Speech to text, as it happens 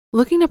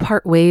Looking to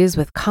part ways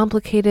with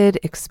complicated,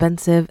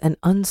 expensive, and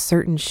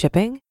uncertain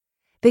shipping?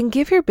 Then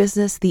give your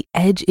business the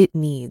edge it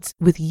needs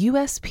with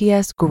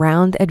USPS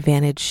Ground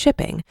Advantage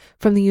shipping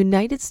from the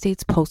United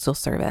States Postal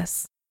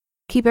Service.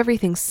 Keep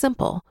everything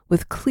simple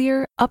with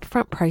clear,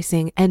 upfront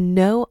pricing and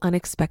no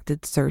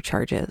unexpected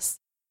surcharges.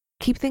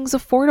 Keep things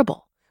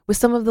affordable with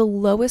some of the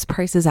lowest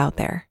prices out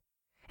there.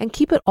 And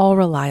keep it all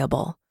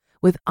reliable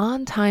with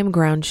on-time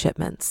ground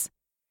shipments.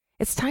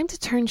 It's time to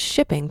turn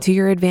shipping to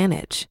your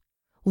advantage.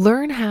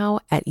 Learn how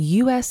at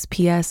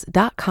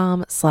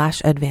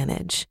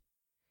USPS.com/advantage.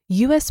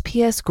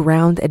 USPS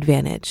Ground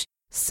Advantage.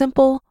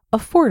 Simple,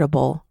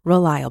 affordable,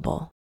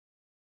 reliable.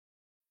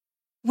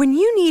 When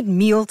you need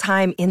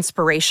mealtime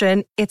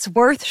inspiration, it's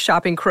worth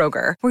shopping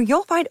Kroger, where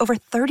you'll find over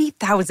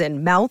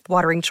 30,000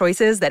 mouth-watering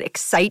choices that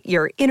excite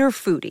your inner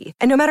foodie.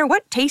 And no matter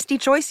what tasty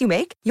choice you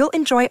make, you'll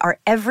enjoy our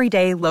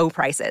everyday low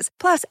prices,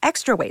 plus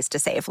extra ways to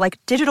save, like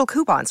digital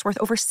coupons worth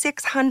over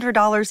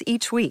 $600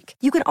 each week.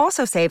 You can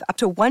also save up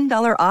to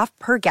 $1 off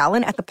per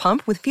gallon at the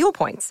pump with fuel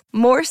points.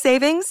 More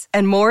savings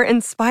and more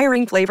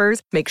inspiring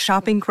flavors make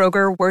shopping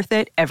Kroger worth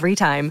it every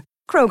time.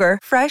 Kroger,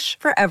 fresh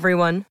for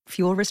everyone.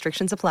 Fuel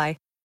restrictions apply.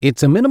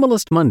 It's a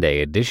Minimalist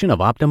Monday edition of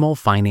Optimal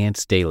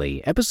Finance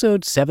Daily,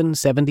 episode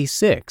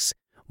 776.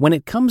 When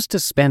it comes to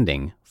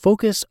spending,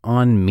 focus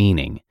on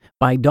meaning,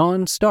 by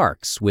Dawn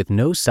Starks with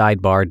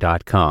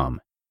NoSidebar.com.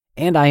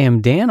 And I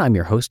am Dan, I'm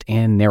your host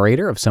and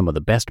narrator of some of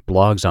the best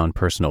blogs on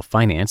personal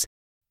finance.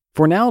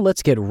 For now,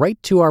 let's get right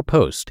to our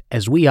post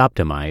as we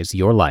optimize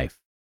your life.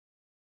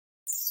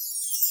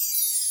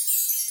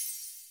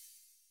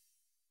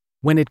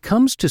 When it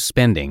comes to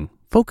spending,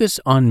 focus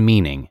on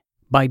meaning,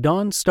 by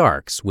Dawn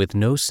Starks with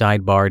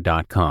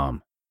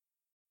NoSidebar.com.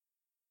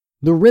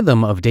 The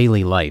rhythm of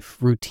daily life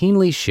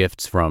routinely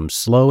shifts from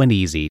slow and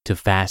easy to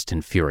fast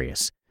and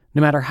furious.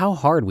 No matter how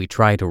hard we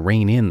try to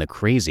rein in the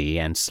crazy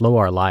and slow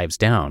our lives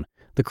down,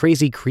 the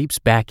crazy creeps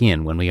back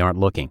in when we aren't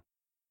looking.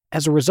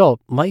 As a result,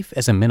 life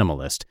as a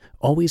minimalist,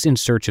 always in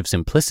search of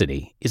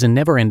simplicity, is a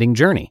never-ending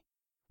journey.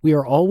 We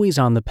are always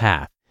on the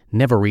path,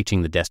 never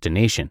reaching the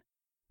destination.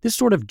 This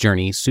sort of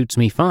journey suits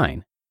me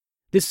fine.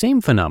 This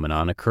same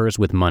phenomenon occurs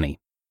with money.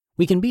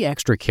 We can be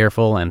extra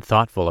careful and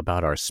thoughtful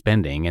about our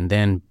spending, and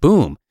then,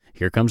 boom,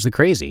 here comes the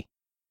crazy.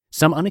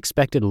 Some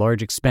unexpected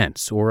large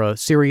expense or a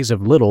series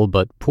of little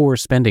but poor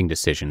spending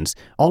decisions,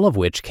 all of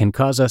which can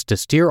cause us to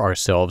steer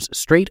ourselves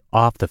straight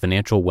off the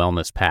financial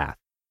wellness path.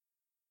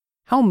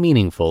 How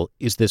meaningful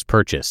is this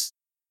purchase?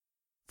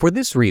 For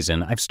this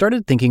reason, I've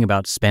started thinking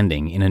about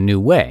spending in a new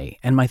way,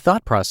 and my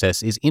thought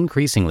process is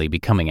increasingly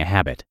becoming a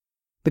habit.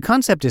 The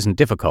concept isn't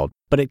difficult,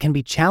 but it can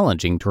be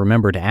challenging to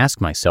remember to ask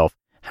myself,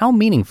 how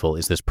meaningful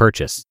is this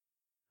purchase?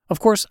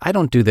 Of course, I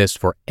don't do this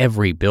for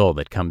every bill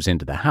that comes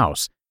into the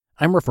house.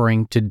 I'm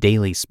referring to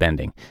daily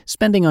spending,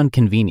 spending on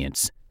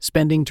convenience,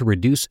 spending to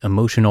reduce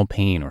emotional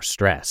pain or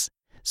stress,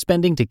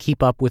 spending to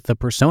keep up with the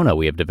persona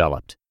we have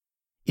developed.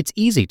 It's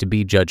easy to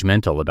be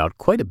judgmental about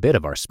quite a bit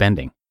of our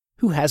spending.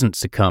 Who hasn't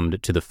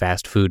succumbed to the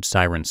fast food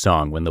siren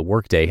song when the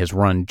workday has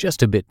run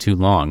just a bit too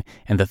long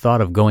and the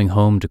thought of going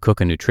home to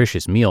cook a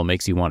nutritious meal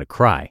makes you want to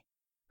cry?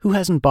 Who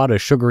hasn't bought a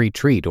sugary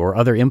treat or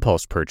other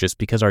impulse purchase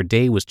because our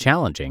day was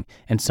challenging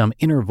and some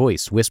inner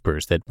voice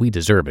whispers that we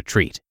deserve a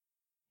treat?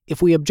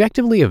 If we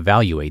objectively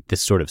evaluate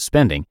this sort of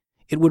spending,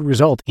 it would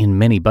result in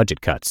many budget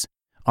cuts.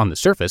 On the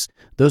surface,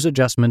 those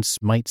adjustments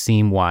might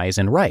seem wise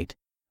and right.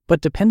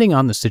 But depending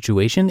on the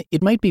situation,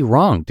 it might be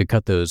wrong to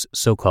cut those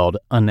so-called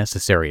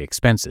unnecessary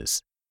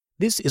expenses.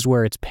 This is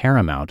where it's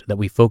paramount that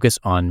we focus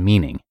on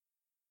meaning.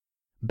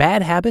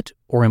 Bad habit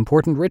or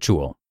important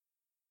ritual?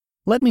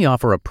 Let me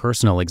offer a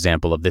personal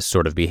example of this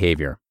sort of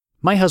behavior.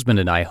 My husband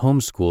and I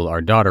homeschool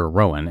our daughter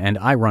Rowan, and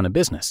I run a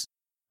business.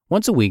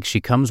 Once a week,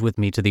 she comes with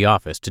me to the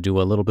office to do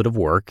a little bit of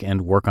work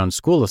and work on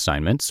school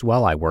assignments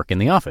while I work in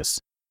the office.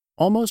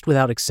 Almost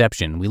without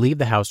exception, we leave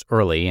the house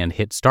early and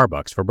hit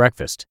Starbucks for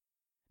breakfast.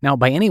 Now,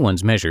 by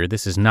anyone's measure,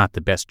 this is not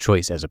the best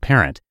choice as a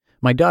parent.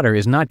 My daughter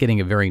is not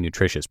getting a very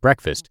nutritious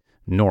breakfast,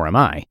 nor am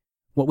I.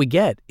 What we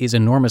get is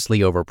enormously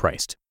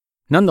overpriced.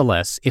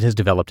 Nonetheless, it has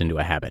developed into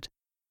a habit.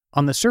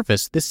 On the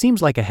surface, this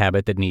seems like a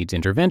habit that needs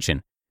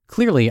intervention.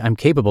 Clearly, I'm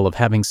capable of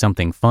having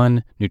something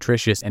fun,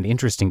 nutritious, and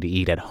interesting to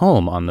eat at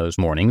home on those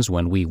mornings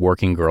when we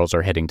working girls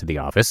are heading to the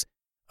office.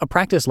 A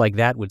practice like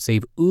that would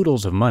save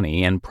oodles of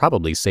money and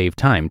probably save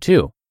time,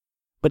 too.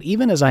 But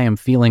even as I am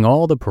feeling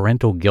all the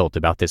parental guilt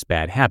about this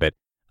bad habit,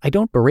 I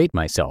don't berate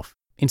myself.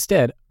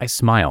 Instead, I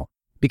smile,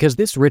 because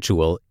this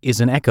ritual is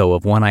an echo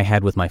of one I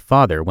had with my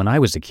father when I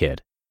was a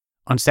kid.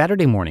 On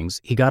Saturday mornings,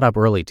 he got up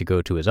early to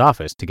go to his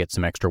office to get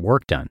some extra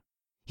work done.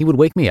 He would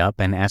wake me up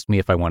and ask me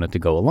if I wanted to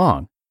go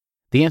along.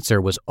 The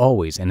answer was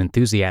always an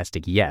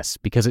enthusiastic yes,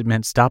 because it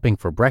meant stopping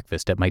for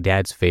breakfast at my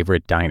dad's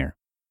favorite diner.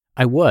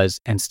 I was,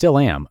 and still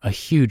am, a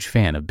huge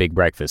fan of big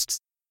breakfasts.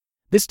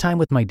 This time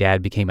with my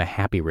dad became a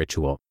happy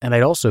ritual, and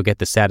I'd also get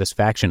the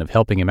satisfaction of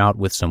helping him out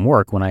with some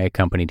work when I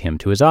accompanied him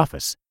to his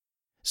office.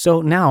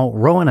 So now,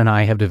 Rowan and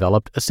I have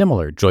developed a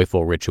similar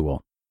joyful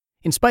ritual.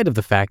 In spite of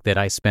the fact that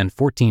I spend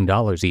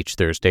 $14 each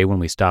Thursday when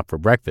we stop for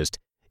breakfast,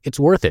 It's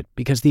worth it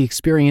because the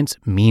experience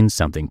means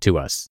something to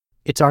us.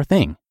 It's our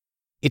thing.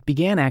 It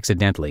began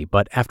accidentally,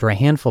 but after a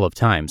handful of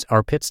times,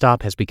 our pit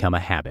stop has become a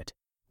habit.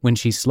 When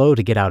she's slow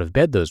to get out of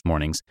bed those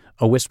mornings,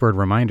 a whispered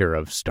reminder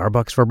of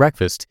Starbucks for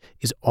breakfast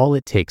is all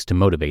it takes to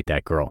motivate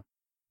that girl.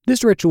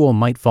 This ritual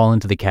might fall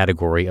into the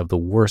category of the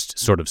worst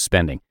sort of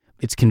spending.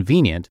 It's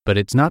convenient, but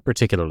it's not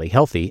particularly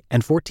healthy,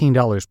 and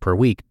 $14 per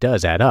week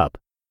does add up.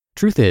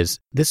 Truth is,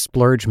 this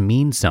splurge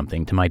means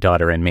something to my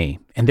daughter and me,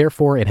 and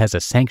therefore it has a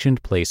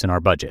sanctioned place in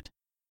our budget.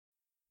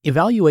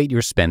 Evaluate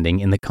your spending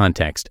in the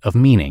context of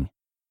meaning.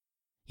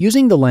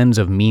 Using the lens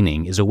of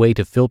meaning is a way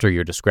to filter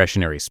your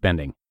discretionary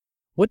spending.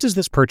 What does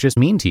this purchase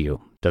mean to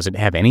you? Does it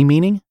have any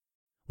meaning?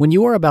 When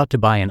you are about to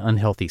buy an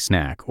unhealthy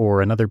snack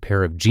or another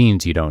pair of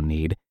jeans you don't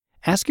need,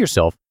 ask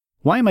yourself,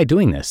 why am I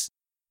doing this?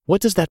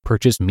 What does that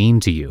purchase mean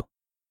to you?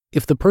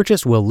 If the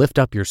purchase will lift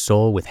up your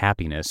soul with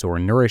happiness or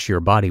nourish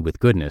your body with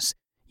goodness,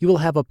 you will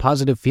have a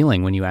positive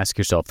feeling when you ask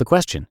yourself the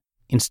question.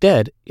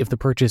 Instead, if the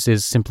purchase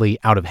is simply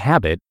out of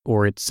habit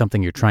or it's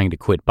something you're trying to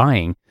quit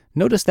buying,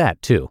 notice that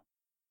too.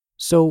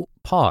 So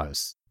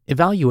pause.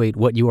 Evaluate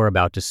what you are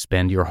about to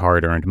spend your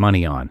hard-earned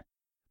money on.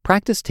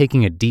 Practice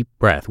taking a deep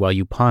breath while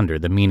you ponder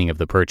the meaning of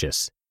the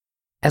purchase.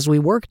 As we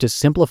work to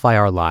simplify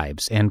our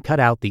lives and cut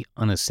out the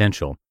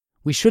unessential,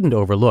 we shouldn't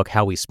overlook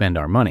how we spend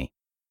our money.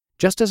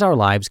 Just as our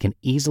lives can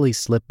easily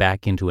slip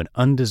back into an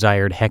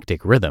undesired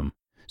hectic rhythm,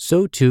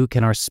 so too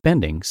can our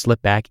spending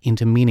slip back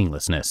into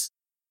meaninglessness.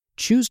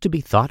 Choose to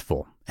be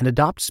thoughtful and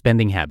adopt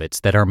spending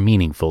habits that are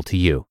meaningful to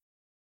you.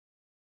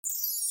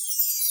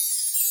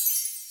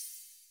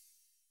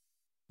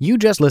 You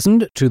just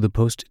listened to the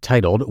post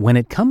titled, "When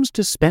It Comes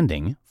to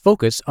Spending,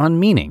 Focus on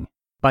Meaning,"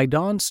 by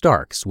Dawn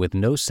Starks with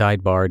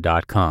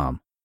NoSidebar.com.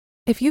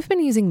 If you've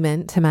been using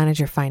Mint to manage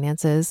your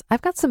finances,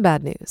 I've got some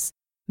bad news.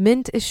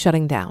 Mint is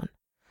shutting down.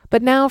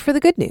 But now for the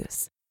good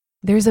news.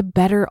 There's a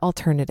better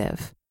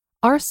alternative.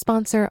 Our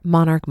sponsor,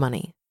 Monarch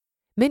Money.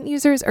 Mint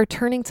users are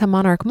turning to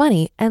Monarch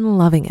Money and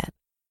loving it.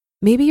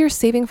 Maybe you're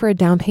saving for a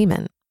down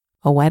payment,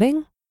 a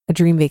wedding, a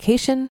dream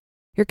vacation,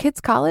 your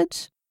kid's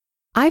college.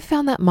 I've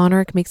found that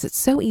Monarch makes it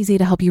so easy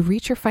to help you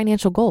reach your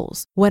financial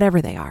goals,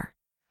 whatever they are.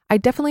 I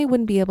definitely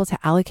wouldn't be able to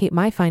allocate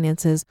my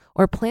finances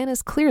or plan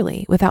as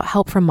clearly without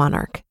help from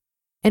Monarch.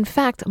 In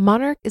fact,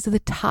 Monarch is the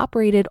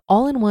top-rated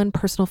all-in-one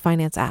personal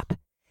finance app.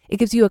 It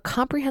gives you a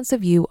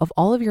comprehensive view of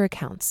all of your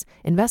accounts,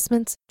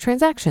 investments,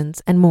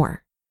 transactions, and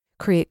more.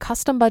 Create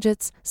custom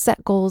budgets,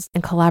 set goals,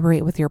 and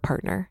collaborate with your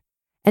partner.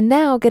 And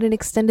now get an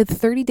extended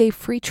 30-day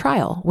free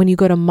trial when you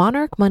go to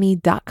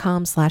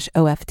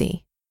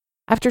monarchmoney.com/OFD.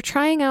 After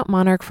trying out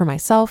Monarch for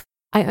myself,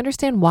 I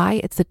understand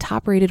why it's the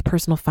top-rated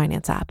personal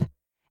finance app.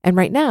 And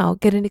right now,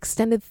 get an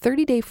extended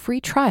 30-day free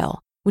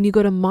trial when you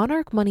go to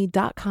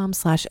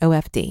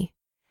monarchmoney.com/OFD.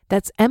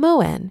 That's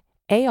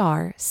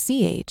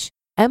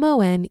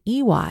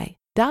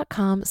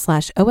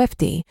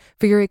monarchmoney.com/OFD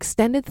for your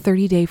extended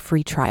 30-day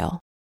free trial.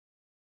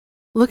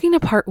 Looking to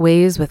part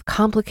ways with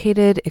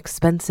complicated,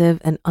 expensive,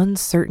 and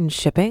uncertain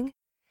shipping?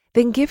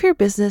 Then give your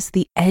business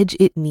the edge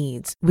it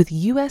needs with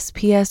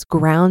USPS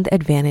Ground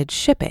Advantage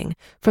shipping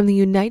from the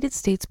United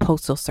States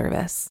Postal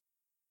Service.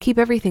 Keep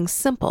everything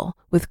simple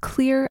with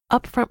clear,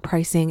 upfront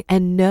pricing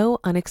and no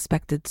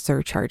unexpected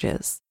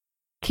surcharges.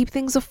 Keep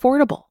things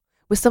affordable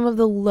with some of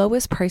the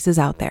lowest prices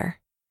out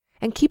there.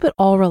 And keep it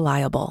all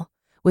reliable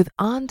with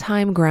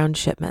on-time ground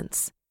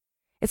shipments.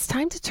 It's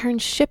time to turn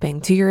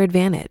shipping to your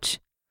advantage.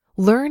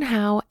 Learn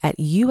how at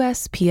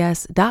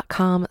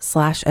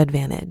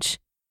USPS.com/advantage.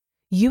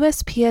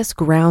 USPS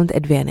Ground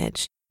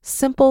Advantage.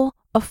 Simple,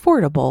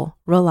 affordable,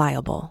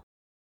 reliable.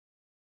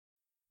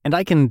 And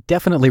I can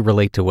definitely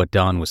relate to what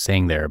Dawn was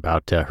saying there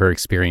about her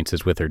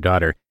experiences with her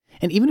daughter.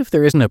 And even if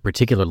there isn't a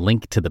particular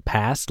link to the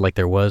past like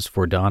there was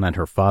for Dawn and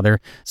her father,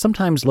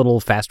 sometimes little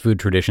fast food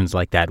traditions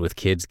like that with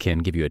kids can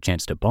give you a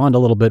chance to bond a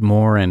little bit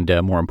more. And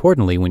more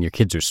importantly, when your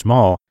kids are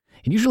small,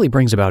 it usually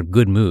brings about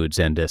good moods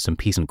and some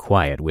peace and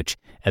quiet, which,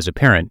 as a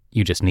parent,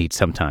 you just need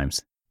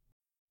sometimes.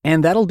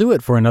 And that'll do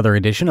it for another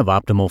edition of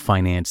Optimal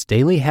Finance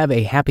Daily. Have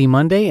a happy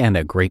Monday and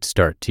a great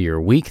start to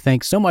your week.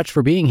 Thanks so much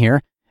for being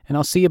here, and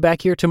I'll see you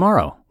back here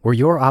tomorrow, where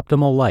your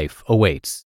optimal life awaits.